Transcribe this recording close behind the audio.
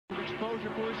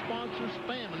Exposure for his sponsor,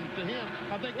 spamming to him.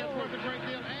 I think that's worth a great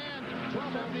deal. And the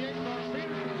 78 car,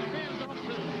 Peterson spins off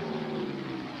two.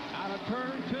 Out of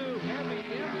turn 2, heavy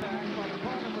impact by the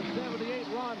car number 78,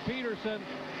 Ron Peterson.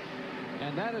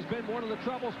 And that has been one of the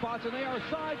trouble spots, and they are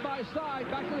side by side.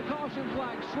 Back to the caution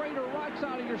flag. Schrader right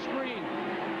side of your screen.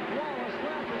 Wallace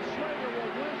left, and Schrader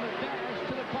will win the dash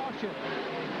to the caution.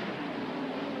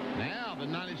 Now the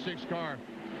 96 car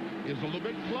is a little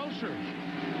bit closer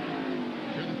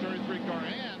to the 33 car,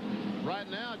 and right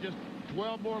now just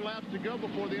 12 more laps to go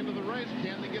before the end of the race.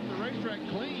 Can they get the racetrack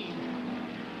clean?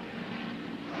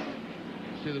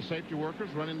 See the safety workers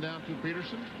running down to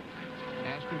Peterson,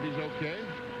 asking if he's okay.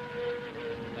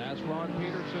 That's Ron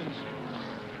Peterson's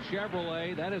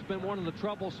Chevrolet. That has been one of the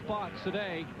trouble spots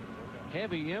today.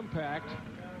 Heavy impact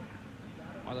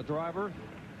on the driver.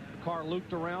 The car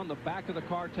looped around, the back of the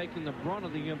car taking the brunt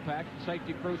of the impact.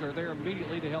 Safety crews are there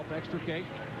immediately to help extricate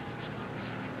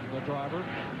the driver.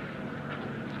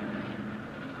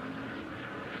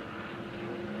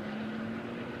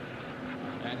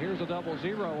 And here's a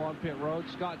 0-0 on pit road.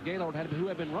 Scott Gaylord, who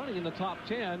had been running in the top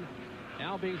 10,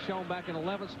 now being shown back in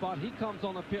 11th spot. He comes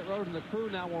on the pit road, and the crew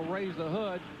now will raise the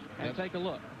hood and take a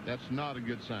look. That's not a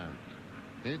good sign.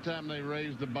 Anytime they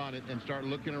raise the bonnet and start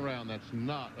looking around, that's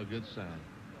not a good sign.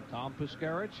 Tom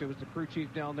Puskarich, who was the crew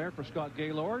chief down there for Scott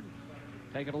Gaylord,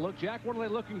 taking a look. Jack, what are they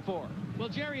looking for? Well,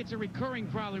 Jerry, it's a recurring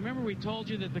problem. Remember we told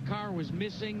you that the car was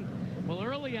missing? Well,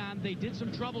 early on, they did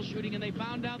some troubleshooting, and they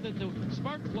found out that the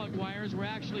spark plug wires were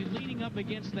actually leaning up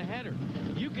against the header.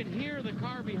 You can hear the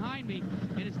car behind me,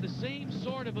 and it's the same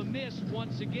sort of a miss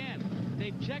once again.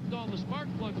 They've checked all the spark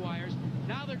plug wires.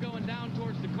 Now they're going down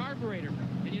towards the carburetor.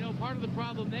 And, you know, part of the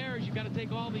problem there is you've got to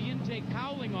take all the intake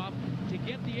cowling off to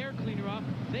get the air cleaner off.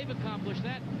 They've accomplished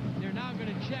that. They're now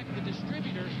going to check the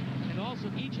distributor and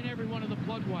also each and every one of the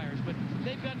plug wires. But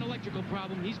they've got an electrical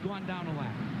problem. He's gone down a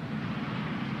lap.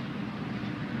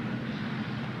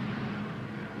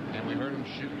 And we heard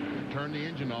him turn the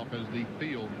engine off as the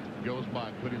field goes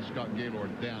by, putting Scott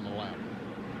Gaylord down the lap.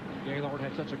 Gaylord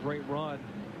had such a great run.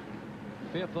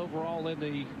 5th overall in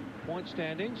the point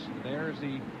standings. There's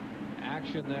the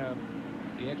action,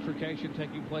 the extrication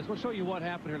taking place. We'll show you what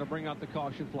happened here to bring out the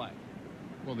caution flag.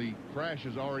 Well, the crash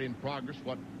is already in progress.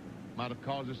 What might have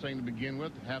caused this thing to begin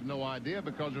with, have no idea,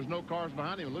 because there's no cars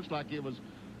behind him. It looks like it was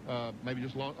maybe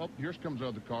just long. Oh, here comes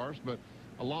other cars, but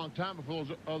a long time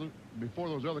before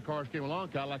those other cars came along,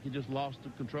 kind of like he just lost the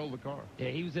control of the car. Yeah,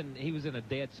 he was in a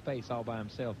dead space all by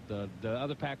himself. The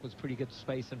other pack was pretty good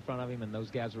space in front of him, and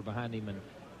those guys were behind him. And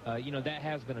you know, that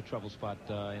has been a trouble spot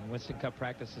in Winston Cup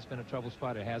practice. It's been a trouble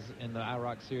spot. It has in the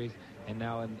IROC series, and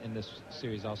now in this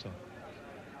series also.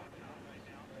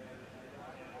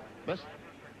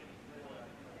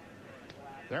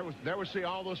 There we see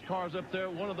all those cars up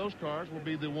there. One of those cars will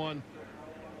be the one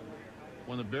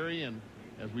on the very end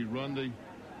as we run the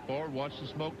forward. Watch the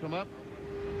smoke come up.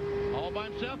 All by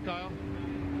himself, Kyle.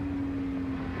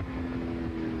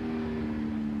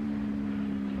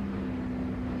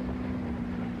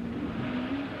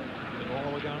 All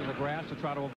the way down to the grass to try to